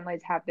let the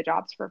families have the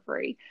jobs for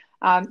free.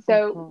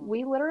 So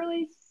we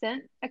literally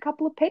sent a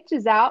couple of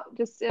pitches out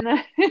just in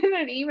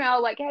an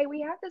email, like, hey,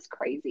 we have this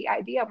crazy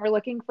idea. We're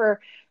looking for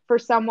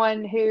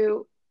someone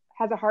who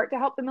has a heart to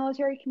help the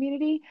military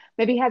community,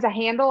 maybe has a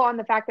handle on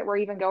the fact that we're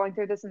even going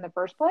through this in the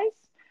first place.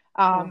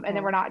 And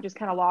then we're not just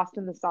kind of lost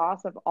in the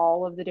sauce of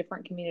all of the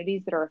different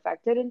communities that are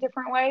affected in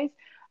different ways.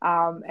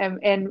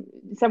 And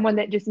someone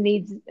that just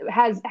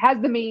has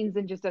the means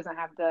and just doesn't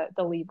have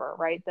the lever,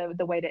 right?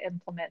 The way to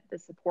implement the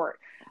support.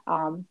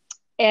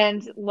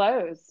 And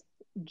Lowe's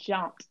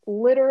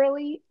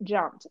literally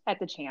jumped at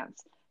the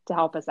chance to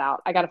help us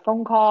out. I got a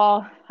phone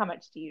call. How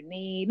much do you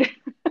need?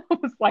 I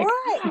was like,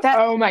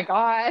 oh my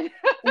God.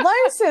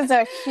 Lowe's is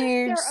a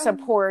huge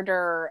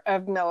supporter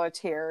of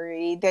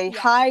military. They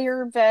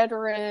hire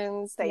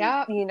veterans. They,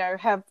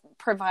 have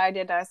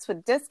provided us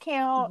with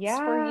discounts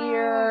for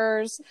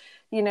years,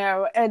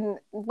 and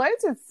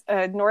Lowe's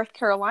is North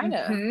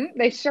Carolina.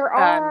 They sure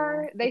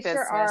are. They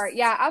sure are.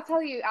 Yeah. I'll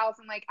tell you,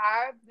 Allison, like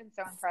I've been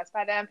so impressed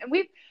by them, and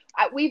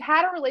we've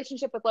had a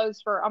relationship with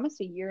Lowe's for almost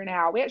a year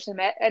now. We actually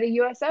met at a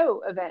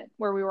USO event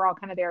where we were all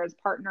kind of there as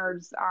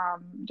partners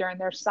during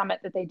their summit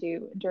that they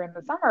do during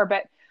the summer.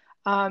 But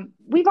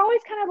we've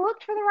always kind of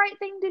looked for the right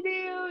thing to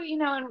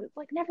do, and it's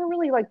like never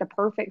really like the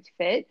perfect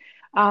fit.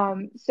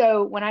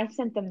 So when I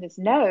sent them this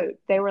note,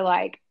 they were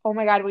like, oh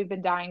my God, we've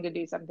been dying to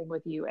do something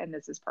with you, and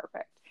this is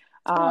perfect.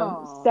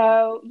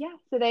 So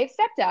they've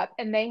stepped up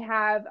and they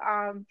have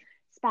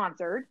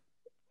sponsored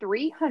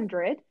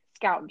 300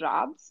 scout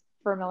jobs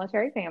for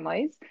military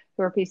families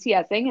who are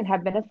PCSing and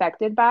have been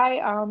affected by,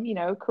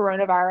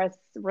 coronavirus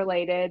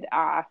related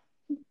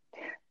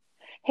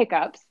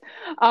hiccups.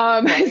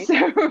 So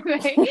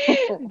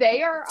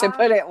they are, to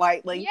put it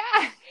lightly.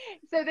 Yeah.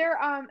 So they're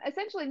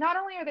essentially, not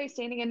only are they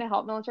standing in to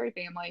help military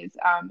families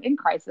in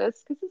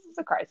crisis, because this is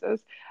a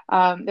crisis,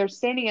 they're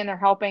standing in, they're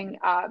helping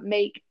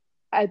make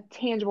a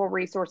tangible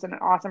resource and an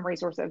awesome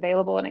resource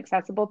available and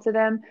accessible to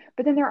them.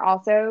 But then they're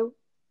also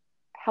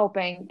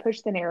helping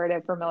push the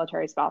narrative for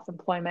military spouse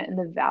employment and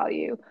the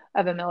value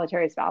of a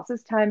military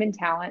spouse's time and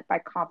talent by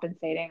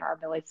compensating our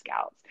Millie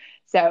Scouts.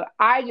 So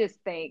I just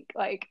think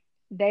like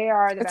they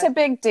are the best. It's a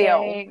big deal.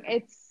 Thing.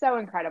 It's so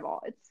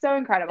incredible. It's so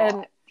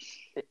incredible.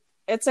 And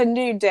it's a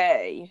new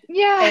day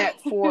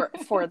for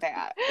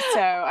that.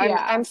 So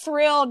I'm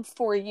thrilled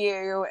for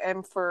you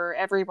and for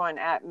everyone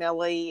at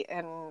Millie,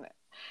 and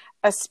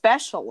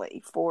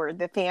especially for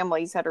the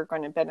families that are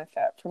going to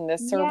benefit from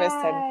this service.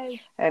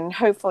 And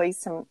hopefully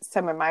some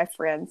of my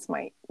friends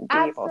might be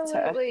able to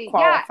Absolutely.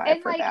 Yeah. qualify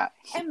And for like, that.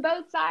 and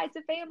both sides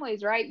of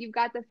families, right? You've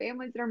got the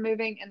families that are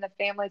moving and the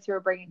families who are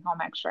bringing home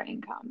extra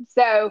income.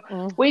 So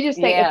we just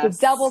think it's a Yes.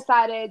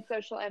 double-sided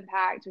social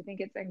impact. We think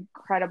it's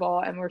incredible.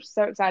 And we're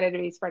so excited to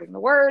be spreading the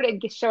word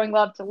and showing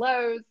love to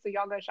Lowe's. So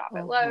y'all go shop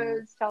at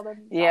Lowe's. Tell them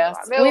about Yes,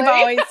 Millie.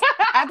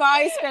 I've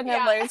always been a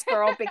Yeah. Lowe's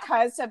girl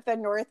because of the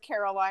North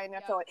Carolina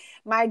affiliate.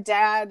 My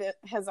dad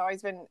has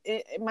always been,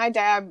 my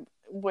dad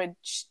would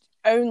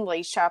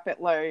only shop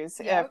at Lowe's.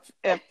 Yep.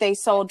 If they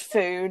sold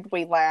food,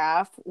 we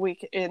laugh.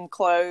 In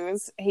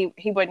clothes, he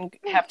wouldn't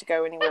have to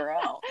go anywhere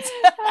else.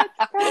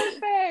 That's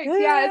perfect.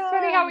 Yeah, it's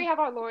funny how we have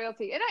our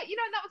loyalty. And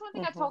and that was one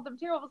thing I told them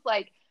too. I was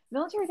like,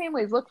 military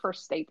families look for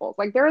staples.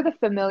 Like they're the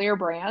familiar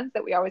brands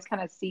that we always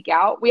kind of seek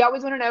out. We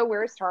always want to know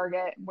where's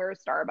Target, where's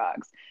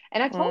Starbucks.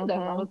 And I told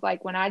them, I was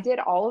like, when I did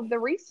all of the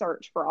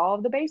research for all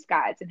of the base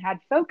guides and had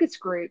focus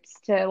groups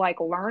to like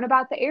learn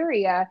about the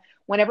area,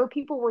 whenever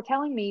people were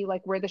telling me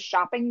like where the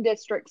shopping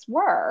districts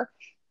were,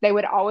 they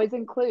would always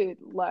include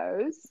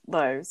Lowe's,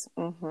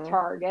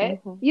 Target.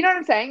 You know what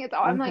I'm saying? It's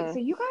all, I'm like, so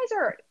you guys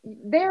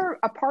they're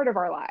a part of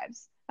our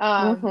lives.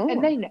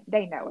 And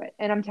they know it.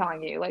 And I'm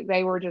telling you, like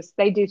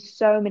they do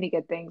so many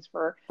good things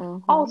for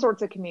all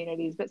sorts of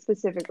communities, but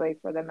specifically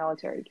for the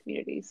military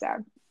community.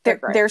 So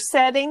they're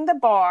setting the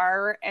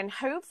bar, and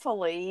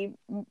hopefully,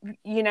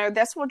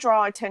 this will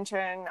draw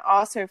attention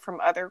also from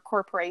other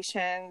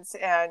corporations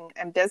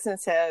and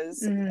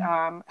businesses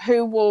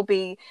who will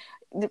be,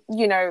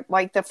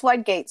 like the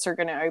floodgates are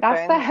going to open.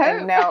 That's the hope.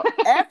 And now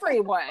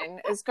everyone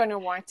is going to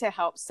want to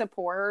help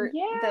support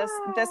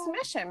this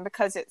mission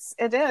because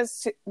it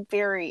is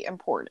very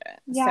important.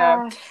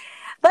 Yeah. So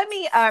let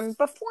me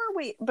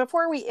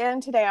before we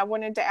end today, I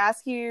wanted to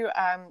ask you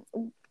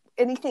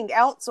anything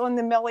else on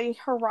the Millie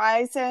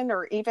horizon,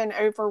 or even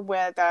over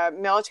with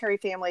Military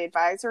Family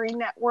Advisory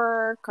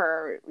Network,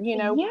 or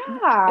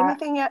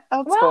anything else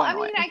going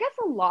on? I guess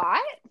a lot.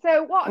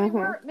 So,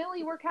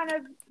 we're kind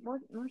of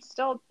we're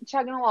still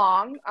chugging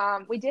along.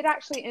 We did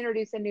actually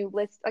introduce a new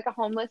list, like a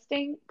home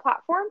listing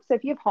platform. So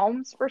if you have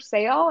homes for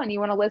sale and you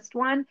want to list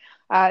one,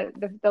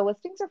 the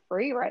listings are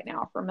free right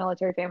now for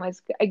military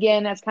families.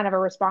 Again, as kind of a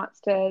response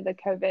to the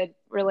COVID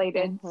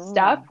related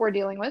stuff we're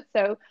dealing with.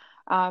 So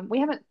we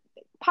haven't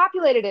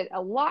populated it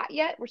a lot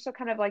yet. We're still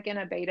kind of like in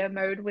a beta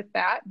mode with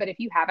that. But if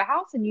you have a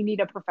house and you need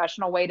a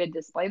professional way to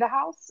display the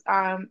house,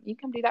 you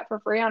can do that for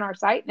free on our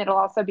site. And it'll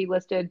also be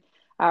listed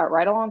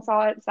right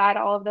alongside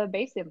all of the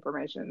base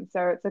information.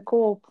 So it's a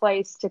cool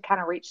place to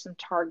kind of reach some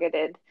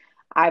targeted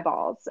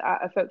eyeballs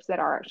of folks that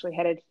are actually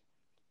headed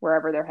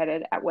wherever they're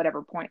headed at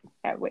whatever point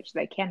at which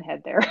they can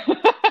head there.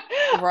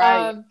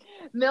 Right.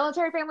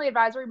 Military Family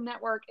Advisory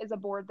Network is a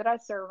board that I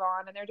serve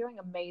on, and they're doing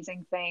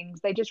amazing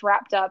things. They just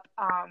wrapped up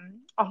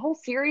a whole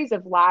series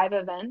of live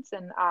events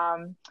and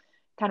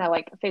kind of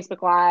like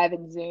Facebook Live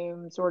and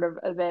Zoom sort of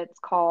events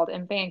called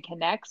MFAN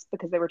Connects,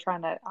 because they were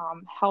trying to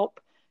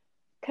help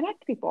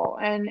connect people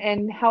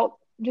and help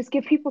just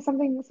give people some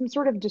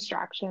sort of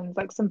distractions,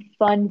 like some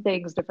fun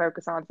things to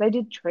focus on. So they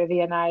did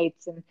trivia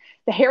nights and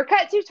the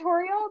haircut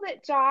tutorial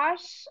that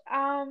Josh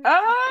Graham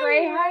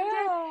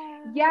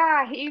did.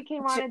 Yeah, he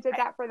came on and did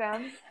that for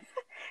them.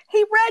 He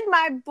read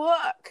my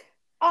book.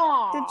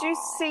 Oh, did you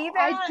see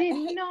that? I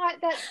did not.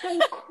 That's so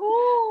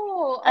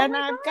cool. And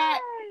I've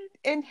got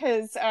in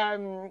his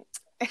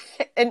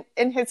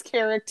in his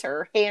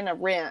character, Hannah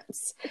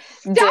Rentz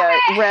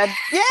read.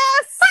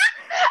 Yes.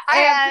 I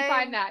have to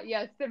find that.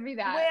 Yes, send me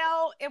that.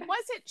 Well, it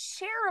wasn't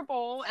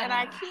shareable, and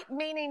I keep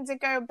meaning to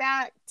go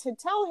back to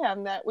tell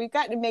him that we've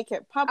got to make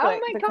it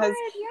public. Oh my God,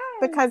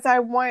 yes. Because I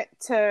want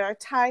to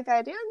tie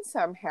that in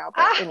somehow.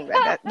 But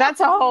anyway,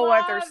 that's a whole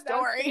other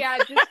story.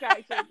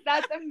 Distraction.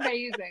 That's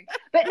amazing.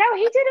 But no,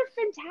 he did a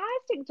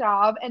fantastic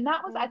job, and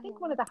that was, I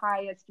think, one of the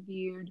highest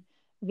viewed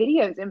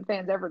videos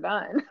MFAN's ever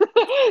done.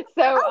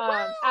 So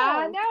wow.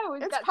 I know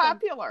it's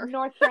popular.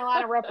 North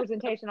Carolina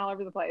representation all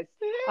over the place.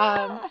 They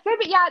are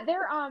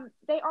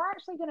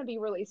actually going to be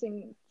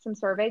releasing some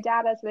survey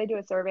data. So they do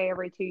a survey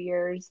every 2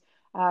 years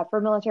for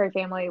military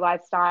family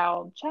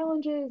lifestyle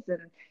challenges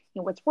and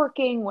what's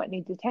working, what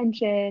needs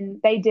attention.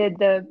 They did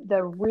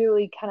the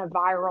really kind of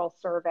viral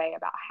survey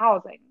about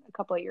housing a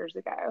couple of years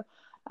ago,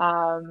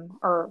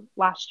 or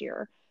last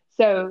year.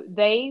 So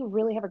they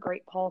really have a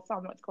great pulse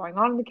on what's going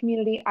on in the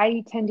community.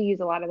 I tend to use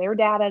a lot of their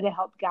data to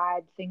help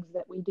guide things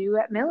that we do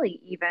at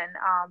Millie, even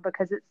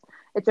because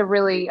it's a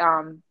really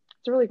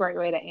great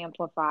way to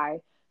amplify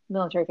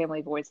military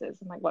family voices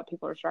and like what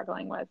people are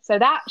struggling with. So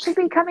that should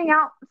be coming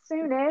out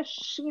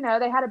soonish.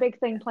 They had a big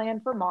thing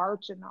planned for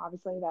March, and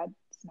obviously that's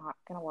not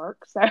going to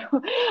work. So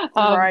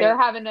they're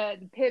having to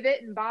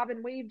pivot and bob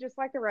and weave just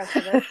like the rest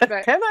of us.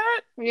 But pivot,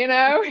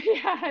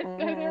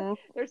 so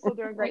they're still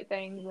doing great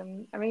things.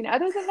 And I mean,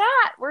 other than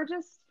that, we're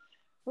just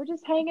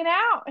hanging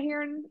out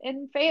here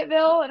in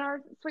Fayetteville in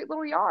our sweet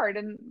little yard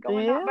and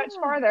going not much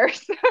farther.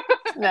 So.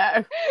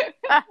 No.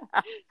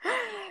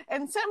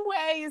 In some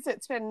ways,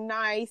 it's been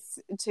nice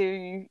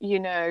to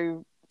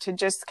to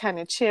just kind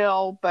of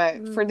chill,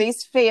 but for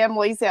these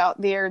families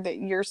out there that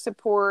you're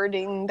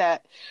supporting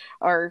that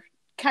are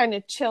kind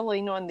of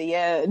chilling on the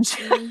edge.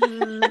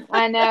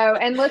 I know.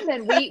 And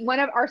listen, one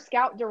of our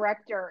scout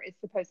director is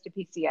supposed to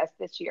PCS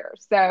this year.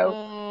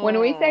 So when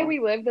we say we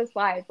live this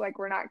life, like,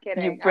 we're not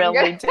kidding. You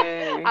really do.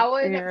 I will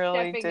end up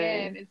really stepping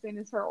in as soon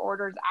as her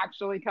orders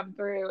actually come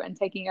through and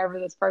taking over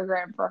this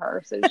program for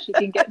her so she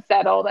can get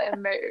settled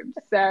and moved.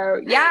 So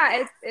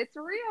yeah, it's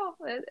real.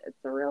 It's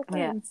a real thing.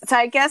 Yeah. So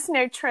I guess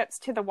no trips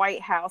to the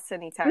White House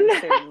anytime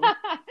soon.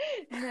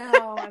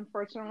 No,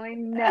 unfortunately,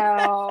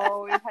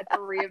 no. We've had to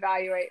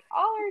reevaluate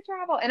all our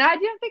travel, and I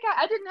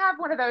didn't have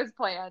one of those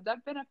planned.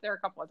 I've been up there a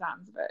couple of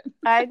times, but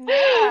I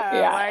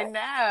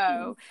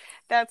know.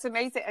 That's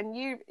amazing. And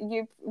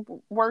you've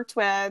worked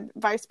with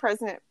Vice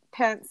President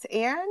Pence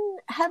and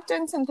have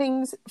done some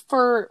things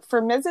for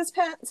Mrs.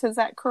 Pence. Is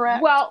that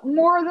correct? Well,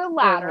 more the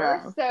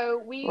latter. No.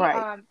 So we,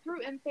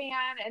 through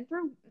MFAN and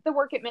through the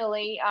work at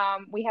Millie,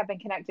 we have been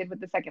connected with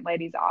the Second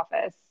Lady's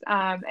office,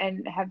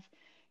 and have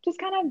just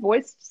kind of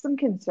voiced some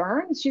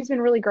concerns. She's been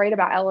really great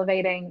about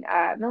elevating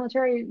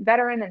military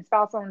veteran and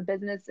spouse-owned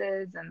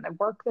businesses and the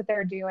work that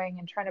they're doing,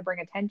 and trying to bring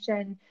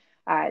attention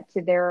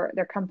to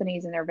their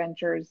companies and their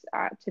ventures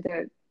to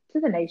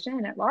the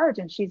nation at large.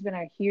 And she's been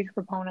a huge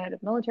proponent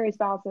of military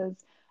spouses.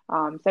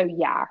 So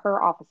yeah,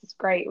 her office is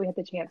great. We had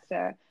the chance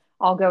to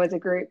all go as a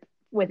group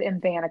with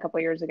MFAN a couple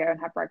of years ago and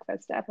have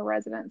breakfast at her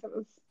residence. It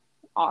was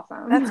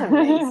awesome. That's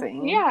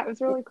amazing. Yeah, it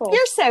was really cool.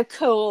 You're so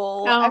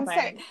cool. Oh,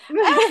 that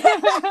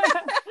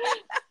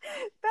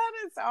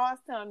is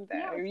awesome,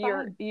 though.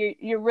 Yeah,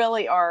 you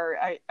really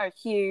are a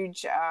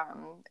huge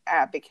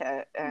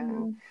advocate,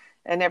 and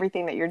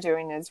everything that you're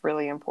doing is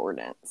really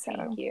important. So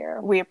thank you.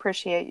 We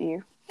appreciate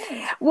you.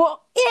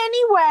 Well,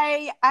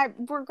 anyway,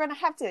 we're going to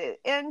have to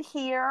end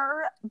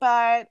here,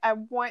 but I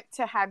want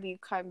to have you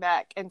come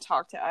back and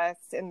talk to us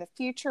in the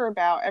future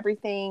about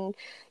everything,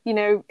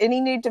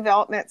 any new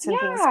developments and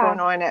things going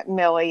on at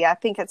Millie. I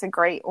think it's a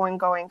great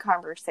ongoing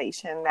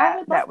conversation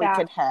that we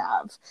could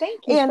have.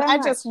 Thank you. And so I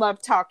much. just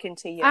love talking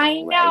to you. I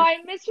anyway. know. I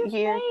miss your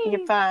face.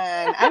 You're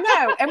fun. I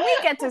know. And we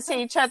get to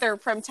see each other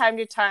from time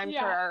to time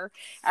for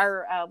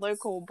our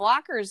local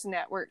bloggers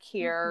network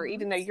here,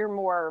 even though you're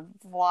more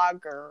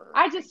vlogger.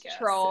 I just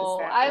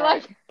troll. I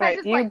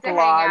just you like to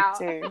blog hang out.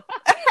 too.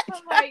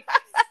 I'm like,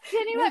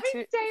 can you let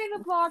me stay in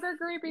the blogger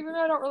group even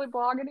though I don't really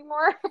blog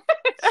anymore?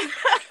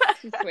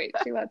 She's sweet.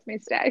 She lets me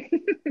stay.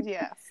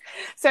 Yes.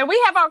 So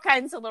we have all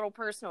kinds of little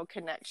personal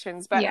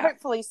connections, but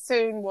hopefully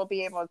soon we'll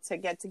be able to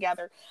get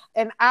together.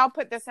 And I'll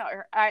put this out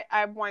here.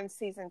 I won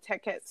season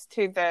tickets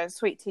to the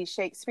Sweet Tea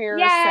Shakespeare.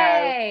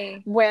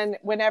 Yay! So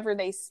whenever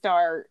they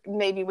start,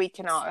 maybe we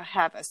can all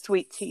have a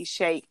Sweet Tea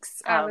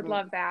Shakes I would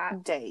love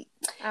that date.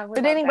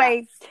 But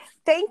anyway,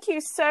 thank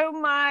you so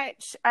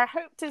much. I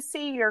hope to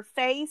see your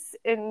face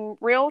in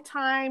real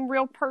time,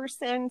 real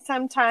person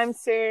sometime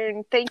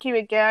soon. Thank you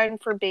again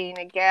for being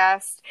a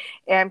guest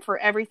and for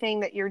everything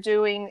that you're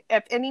doing.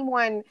 If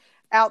anyone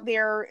out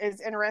there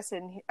is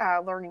interested in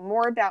learning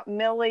more about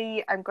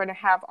Millie, I'm going to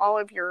have all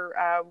of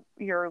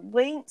your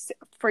links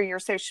for your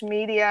social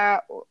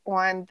media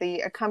on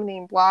the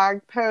accompanying blog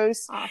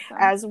post,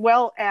 as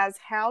well as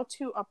how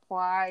to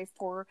apply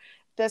for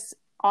this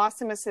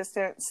awesome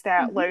assistance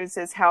that Lowe's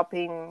is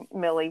helping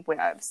Millie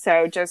with.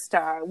 So just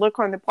look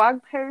on the blog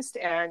post,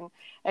 and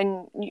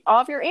all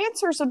of your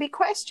answers will be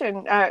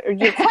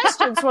your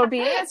questions will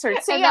be answered.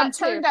 See, I'm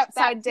turned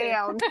upside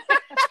down.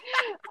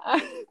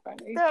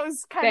 Funny. That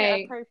was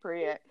kind of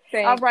appropriate.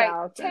 Thanks, all right.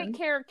 Allison. Take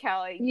care,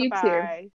 Kelly. You Bye-bye. too.